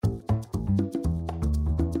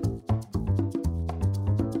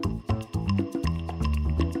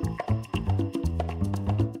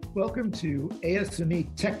Welcome to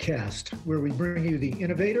ASME TechCast, where we bring you the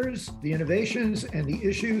innovators, the innovations, and the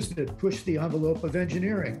issues that push the envelope of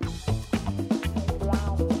engineering.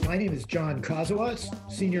 My name is John Kozowatz,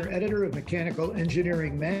 Senior Editor of Mechanical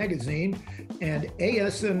Engineering Magazine and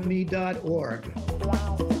ASME.org.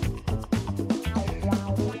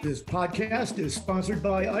 This podcast is sponsored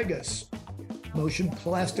by IGUS, Motion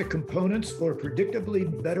Plastic Components for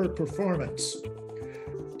Predictably Better Performance.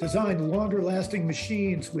 Design longer-lasting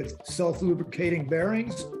machines with self-lubricating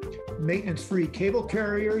bearings, maintenance-free cable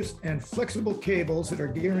carriers, and flexible cables that are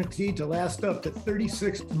guaranteed to last up to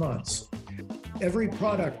 36 months. Every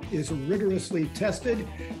product is rigorously tested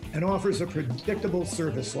and offers a predictable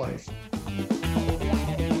service life.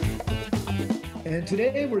 And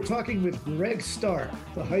today we're talking with Greg Stark,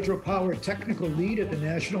 the hydropower technical lead at the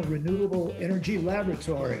National Renewable Energy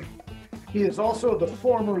Laboratory. He is also the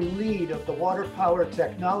former lead of the Water Power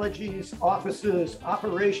Technologies Office's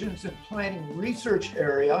Operations and Planning Research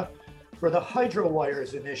Area for the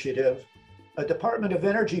HydroWires Initiative, a Department of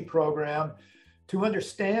Energy program to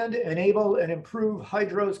understand, enable, and improve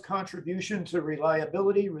hydro's contribution to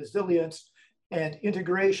reliability, resilience, and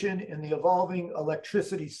integration in the evolving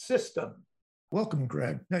electricity system. Welcome,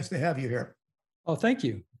 Greg. Nice to have you here. Oh, thank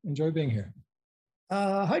you. Enjoy being here.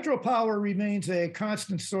 Hydropower remains a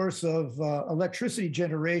constant source of electricity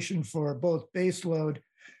generation for both baseload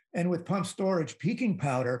and with pump storage peaking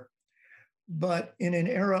power. But in an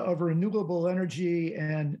era of renewable energy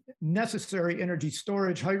and necessary energy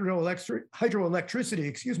storage,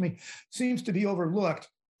 hydroelectricity, seems to be overlooked,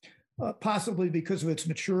 possibly because of its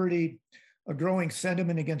maturity, a growing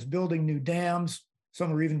sentiment against building new dams.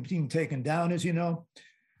 Some are even being taken down, as you know.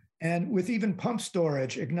 And with even pump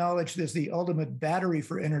storage, acknowledged as the ultimate battery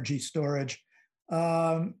for energy storage,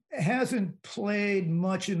 hasn't played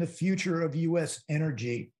much in the future of U.S.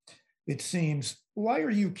 energy, it seems. Why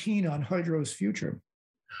are you keen on hydro's future?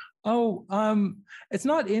 It's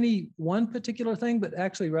not any one particular thing, but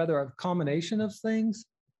actually rather a combination of things.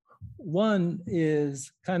 One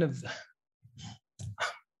is kind of,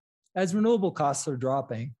 as renewable costs are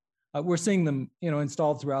dropping, we're seeing them,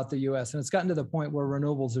 installed throughout the U.S., and it's gotten to the point where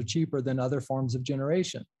renewables are cheaper than other forms of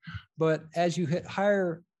generation. But as you hit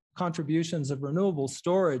higher contributions of renewables,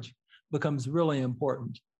 storage becomes really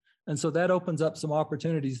important. And so that opens up some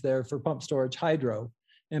opportunities there for pump storage hydro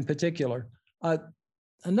in particular.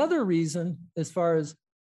 Another reason, as far as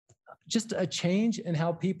just a change in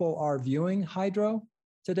how people are viewing hydro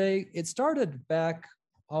today, it started back,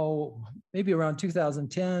 maybe around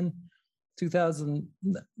 2010, 2000,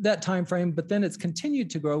 that time frame, but then it's continued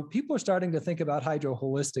to grow. People are starting to think about hydro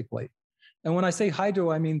holistically. And when I say hydro,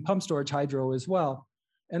 I mean pump storage hydro as well.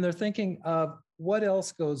 And they're thinking of what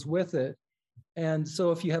else goes with it. And so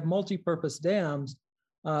if you have multi-purpose dams,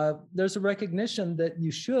 there's a recognition that you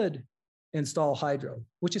should install hydro,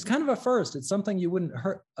 which is kind of a first. It's something you wouldn't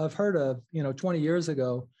have heard of, 20 years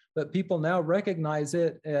ago, but people now recognize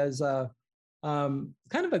it as kind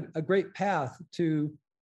of a great path to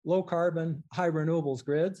low carbon, high renewables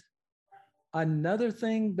grids. Another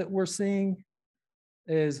thing that we're seeing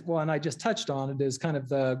is, and I just touched on it, is kind of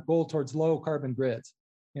the goal towards low carbon grids.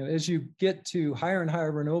 As you get to higher and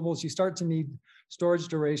higher renewables, you start to need storage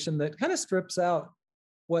duration that kind of strips out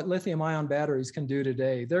what lithium ion batteries can do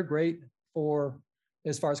today. They're great for,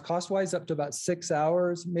 as far as cost-wise, up to about 6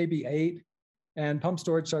 hours, maybe 8. And pump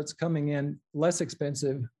storage starts coming in less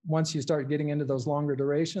expensive once you start getting into those longer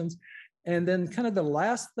durations. And then kind of the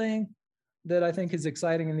last thing that I think is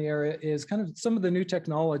exciting in the area is kind of some of the new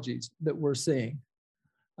technologies that we're seeing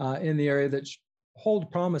in the area that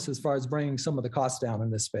hold promise as far as bringing some of the costs down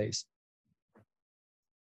in this space.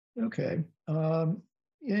 Okay.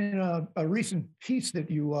 In a recent piece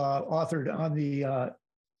that you authored on the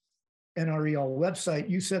NREL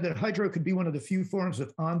website, you said that hydro could be one of the few forms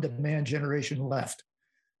of on-demand generation left.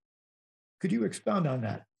 Could you expound on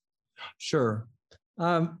that? Sure.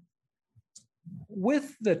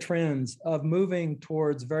 With the trends of moving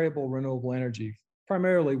towards variable renewable energy,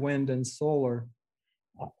 primarily wind and solar,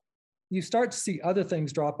 you start to see other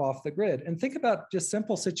things drop off the grid. And think about just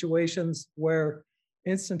simple situations where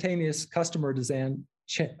instantaneous customer demand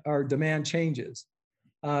changes.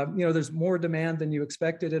 There's more demand than you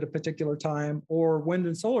expected at a particular time, or wind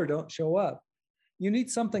and solar don't show up. You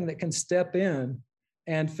need something that can step in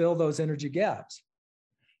and fill those energy gaps.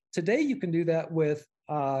 Today, you can do that with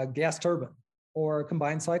a gas turbine or a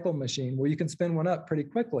combined cycle machine where you can spin one up pretty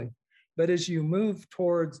quickly. But as you move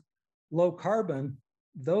towards low carbon,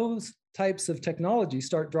 those types of technologies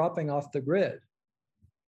start dropping off the grid.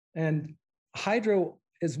 And hydro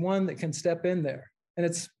is one that can step in there. And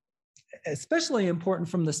especially important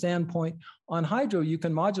from the standpoint on hydro, you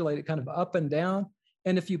can modulate it kind of up and down.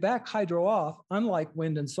 And if you back hydro off, unlike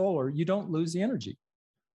wind and solar, you don't lose the energy.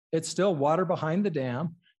 It's still water behind the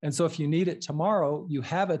dam. And so if you need it tomorrow, you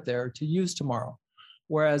have it there to use tomorrow.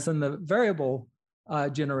 Whereas in the variable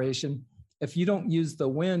generation, if you don't use the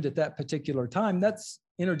wind at that particular time, that's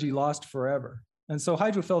energy lost forever. And so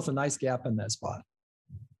hydro fills a nice gap in that spot.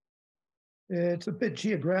 It's a bit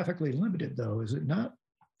geographically limited, though, is it not?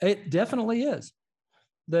 It definitely is.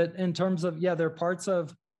 That in terms of, yeah, there are parts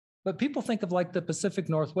of, but people think of like the Pacific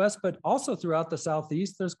Northwest, but also throughout the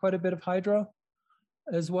Southeast, there's quite a bit of hydro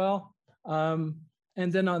as well.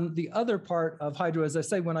 And then on the other part of hydro, as I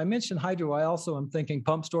say, when I mention hydro, I also am thinking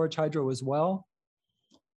pump storage hydro as well.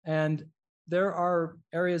 And there are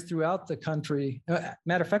areas throughout the country.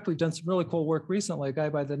 Matter of fact, we've done some really cool work recently. A guy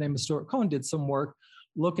by the name of Stuart Cohen did some work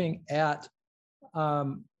looking at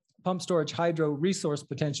pump storage hydro resource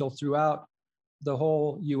potential throughout the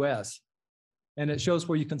whole US. And it shows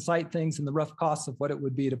where you can cite things and the rough costs of what it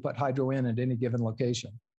would be to put hydro in at any given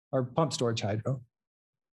location, or pump storage hydro.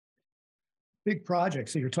 Big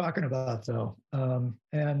projects that you're talking about, though.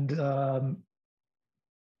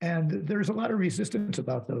 And there's a lot of resistance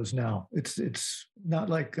about those now. It's not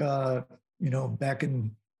like, back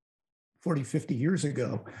in 40, 50 years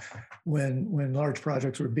ago when large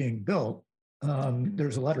projects were being built.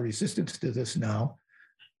 There's a lot of resistance to this now,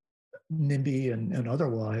 NIMBY and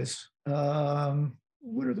otherwise.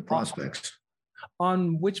 What are the prospects?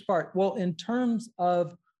 On which part? Well, in terms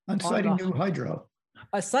of on siting new hydro.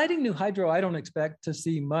 Siting new hydro, I don't expect to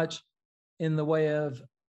see much in the way of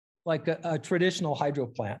like a traditional hydro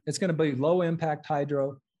plant. It's going to be low impact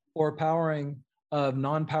hydro or powering of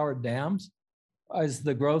non-powered dams as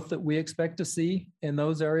the growth that we expect to see in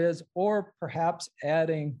those areas, or perhaps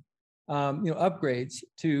adding upgrades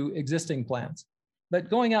to existing plants. But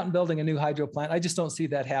going out and building a new hydro plant, I just don't see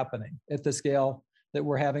that happening at the scale that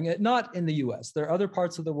we're having it. Not in the US. There are other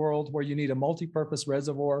parts of the world where you need a multi-purpose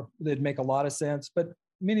reservoir that'd make a lot of sense, but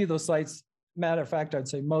many of those sites, matter of fact, I'd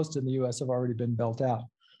say most in the US have already been built out.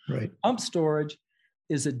 Right. Pump storage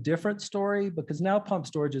is a different story because now pump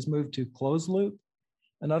storage has moved to closed loop.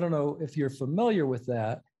 And I don't know if you're familiar with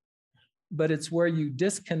that, but it's where you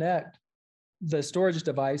disconnect the storage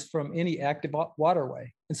device from any active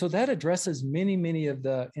waterway. And so that addresses many, many of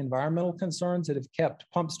the environmental concerns that have kept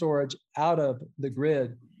pump storage out of the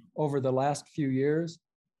grid over the last few years,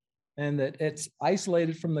 and that it's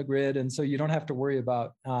isolated from the grid. And so you don't have to worry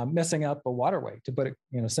about messing up a waterway, to put it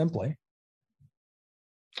simply.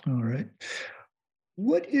 All right.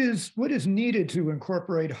 What is needed to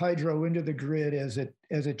incorporate hydro into the grid as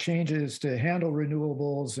it changes to handle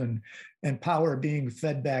renewables and power being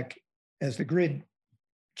fed back as the grid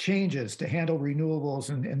changes to handle renewables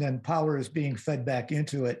and then power is being fed back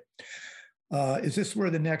into it? Is this where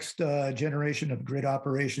the next generation of grid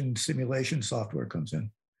operation simulation software comes in?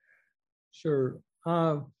 Sure.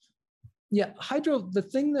 Yeah, hydro, the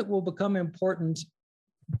thing that will become important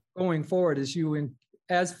going forward is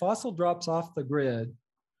as fossil drops off the grid,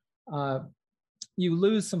 you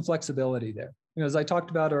lose some flexibility there. As I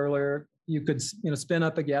talked about earlier, you could spin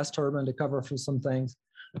up a gas turbine to cover for some things.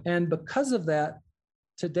 And because of that,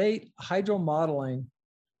 to date, hydro modeling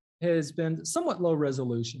has been somewhat low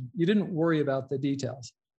resolution. You didn't worry about the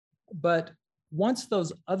details. But once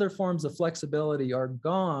those other forms of flexibility are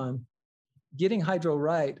gone, getting hydro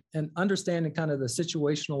right and understanding kind of the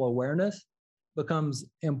situational awareness becomes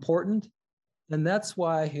important. And that's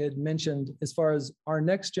why I had mentioned, as far as our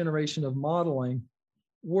next generation of modeling,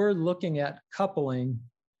 we're looking at coupling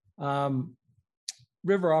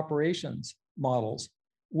river operations models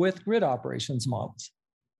with grid operations models.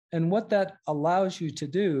 And what that allows you to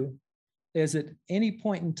do is at any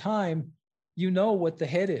point in time, you know what the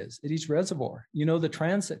head is at each reservoir. You know the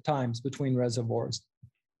transit times between reservoirs.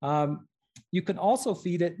 You can also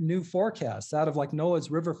feed it new forecasts out of like NOAA's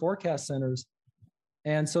river forecast centers,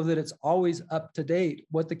 and so that it's always up to date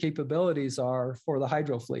what the capabilities are for the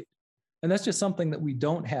hydro fleet. And that's just something that we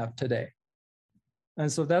don't have today.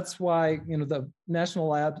 And so that's why, the national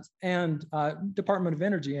labs and Department of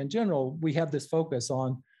Energy in general, we have this focus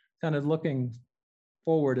on kind of looking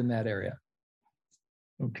forward in that area.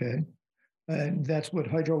 Okay. And that's what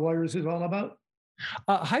HydroWires is all about?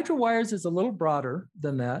 HydroWires is a little broader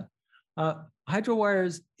than that.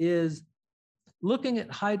 HydroWires is looking at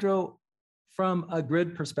hydro from a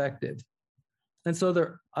grid perspective. And so there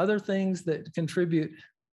are other things that contribute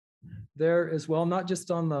there as well, not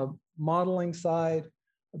just on the modeling side,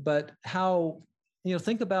 but how,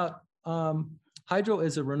 think about hydro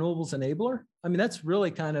as a renewables enabler. I mean, that's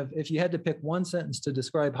really kind of, if you had to pick one sentence to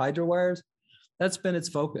describe HydroWires, That's been its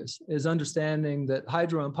focus, is understanding that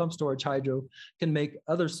hydro and pump storage hydro can make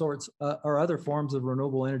other sorts or other forms of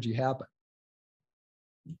renewable energy happen.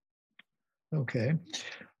 Okay.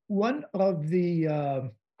 One of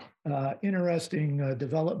the interesting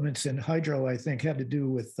developments in hydro, I think, had to do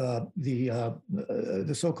with the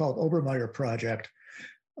so-called Obermeyer project.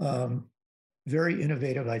 Very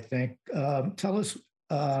innovative, I think. Tell us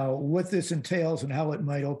what this entails and how it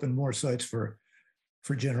might open more sites for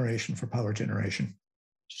generation, for power generation.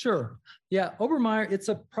 Sure. Yeah, Obermeyer, it's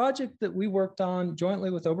a project that we worked on jointly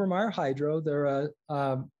with Obermeyer Hydro. They're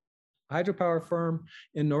a hydropower firm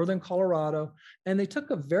in northern Colorado, and they took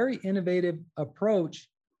a very innovative approach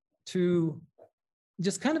to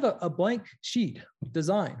just kind of a blank sheet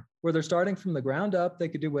design where they're starting from the ground up. They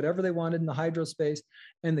could do whatever they wanted in the hydro space.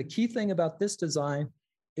 And the key thing about this design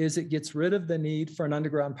is it gets rid of the need for an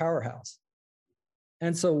underground powerhouse.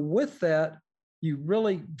 And so with that, you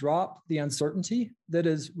really drop the uncertainty that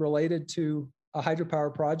is related to a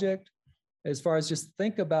hydropower project. As far as just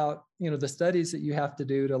think about, the studies that you have to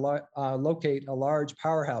do to locate a large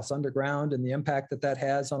powerhouse underground and the impact that that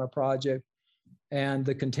has on a project, and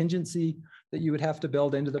the contingency that you would have to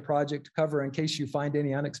build into the project to cover in case you find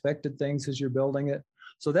any unexpected things as you're building it.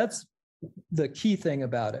 So that's the key thing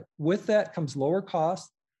about it. With that comes lower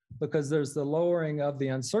cost because there's the lowering of the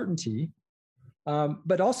uncertainty,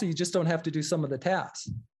 but also you just don't have to do some of the tasks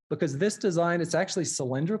because this design, it's actually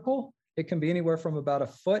cylindrical. It can be anywhere from about 1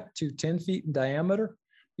 foot to 10 feet in diameter.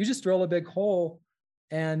 You just drill a big hole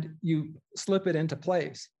and you slip it into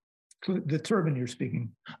place. The turbine you're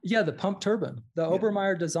speaking. Yeah, the pump turbine. The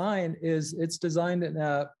Obermeyer design it's designed in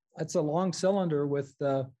it's a long cylinder with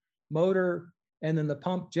the motor and then the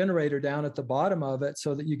pump generator down at the bottom of it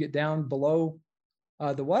so that you get down below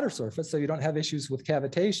the water surface so you don't have issues with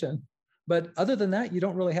cavitation. But other than that, you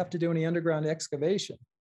don't really have to do any underground excavation.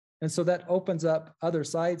 And so that opens up other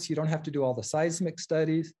sites. You don't have to do all the seismic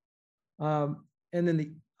studies. And then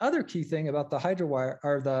the other key thing about the Hydrowire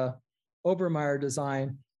or the Obermeyer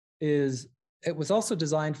design is it was also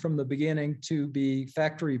designed from the beginning to be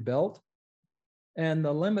factory built. And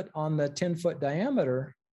the limit on the 10-foot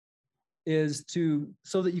diameter is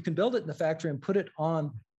so that you can build it in the factory and put it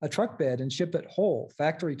on a truck bed and ship it whole,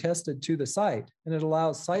 factory tested to the site. And it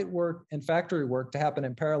allows site work and factory work to happen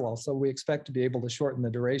in parallel. So we expect to be able to shorten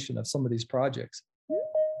the duration of some of these projects.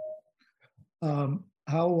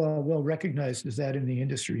 How well recognized is that in the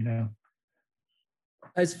industry now?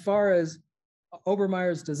 As far as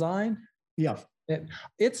Obermeyer's design, yeah,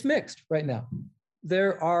 it's mixed right now.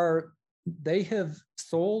 They have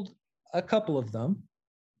sold a couple of them.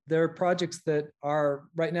 There are projects that are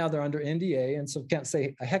right now they're under NDA, and so can't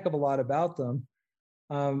say a heck of a lot about them.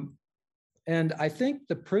 And I think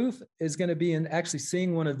the proof is going to be in actually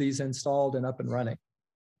seeing one of these installed and up and running.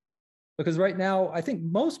 Because right now, I think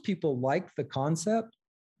most people like the concept,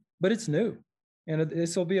 but it's new, and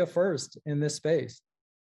this will be a first in this space.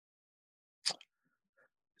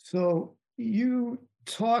 So you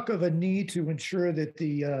talk of a need to ensure that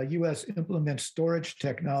the U.S. implements storage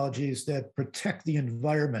technologies that protect the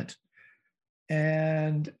environment.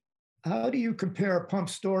 And how do you compare pump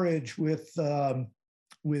storage with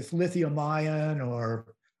lithium-ion or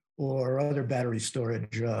other battery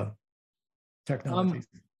storage technologies?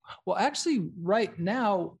 Well, actually, right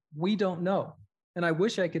now, we don't know. And I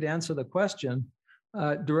wish I could answer the question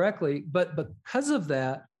directly, but because of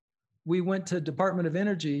that, we went to Department of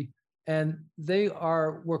Energy, and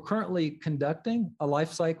we're currently conducting a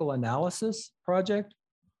life cycle analysis project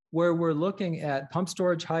where we're looking at pump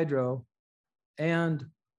storage hydro and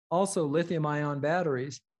also lithium-ion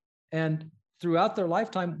batteries. And throughout their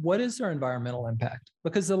lifetime, what is their environmental impact?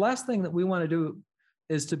 Because the last thing that we want to do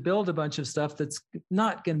is to build a bunch of stuff that's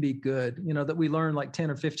not going to be good, that we learn like 10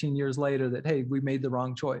 or 15 years later that, hey, we made the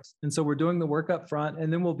wrong choice. And so we're doing the work up front,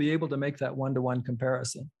 and then we'll be able to make that one-to-one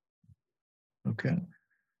comparison. Okay.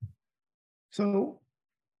 So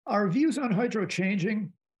are views on hydro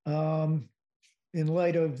changing in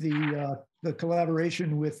light of the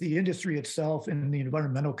collaboration with the industry itself and the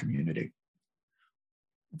environmental community?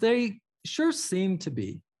 They sure seem to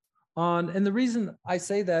be. And the reason I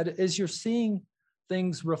say that is you're seeing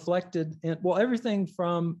things reflected in, everything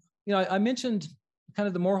from, I mentioned kind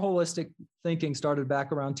of the more holistic thinking started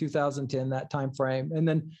back around 2010, that time frame. And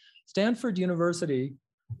then Stanford University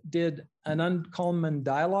did an Uncommon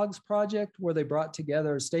Dialogues project where they brought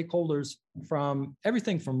together stakeholders from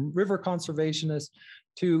everything from river conservationists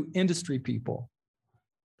to industry people.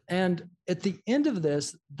 And at the end of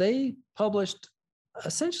this, they published,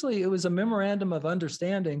 essentially, it was a memorandum of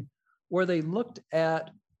understanding where they looked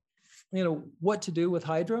at, what to do with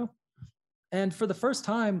hydro. And for the first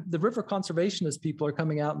time, the river conservationist people are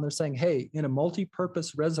coming out and they're saying, hey, in a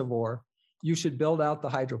multi-purpose reservoir, you should build out the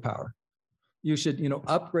hydropower. You should,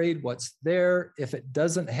 upgrade what's there. If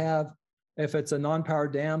it's a non-power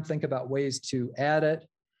dam, think about ways to add it.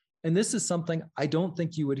 And this is something I don't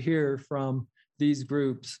think you would hear from these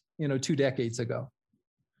groups, 2 decades ago.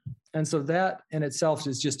 And so that in itself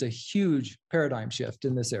is just a huge paradigm shift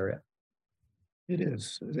in this area. It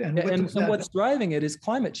is. And what's driving it is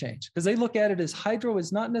climate change, because they look at it as hydro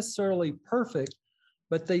is not necessarily perfect,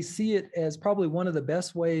 but they see it as probably one of the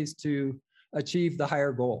best ways to achieve the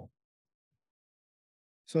higher goal.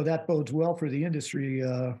 So that bodes well for the industry,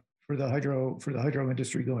 for the hydro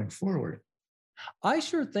industry going forward. I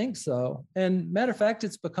sure think so. And matter of fact,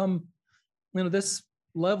 it's become, this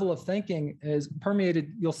level of thinking is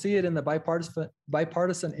permeated. You'll see it in the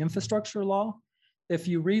bipartisan infrastructure law. If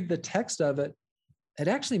you read the text of it, it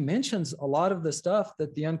actually mentions a lot of the stuff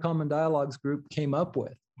that the Uncommon Dialogues group came up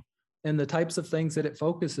with and the types of things that it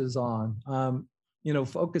focuses on,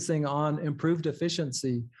 focusing on improved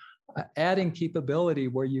efficiency, adding capability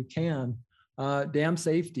where you can, dam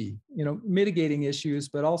safety, mitigating issues,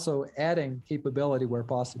 but also adding capability where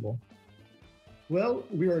possible. Well,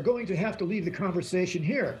 we are going to have to leave the conversation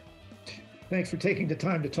here. Thanks for taking the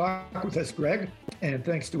time to talk with us, Greg, and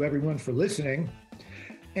thanks to everyone for listening.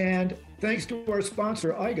 And thanks to our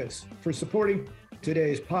sponsor, IGUS, for supporting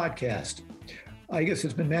today's podcast. IGUS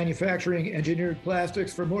has been manufacturing engineered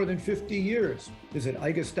plastics for more than 50 years. Visit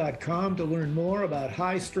igus.com to learn more about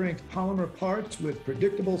high-strength polymer parts with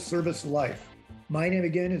predictable service life. My name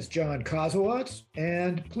again is John Kozowatz,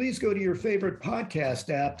 and please go to your favorite podcast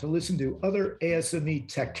app to listen to other ASME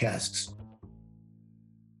TechCasts.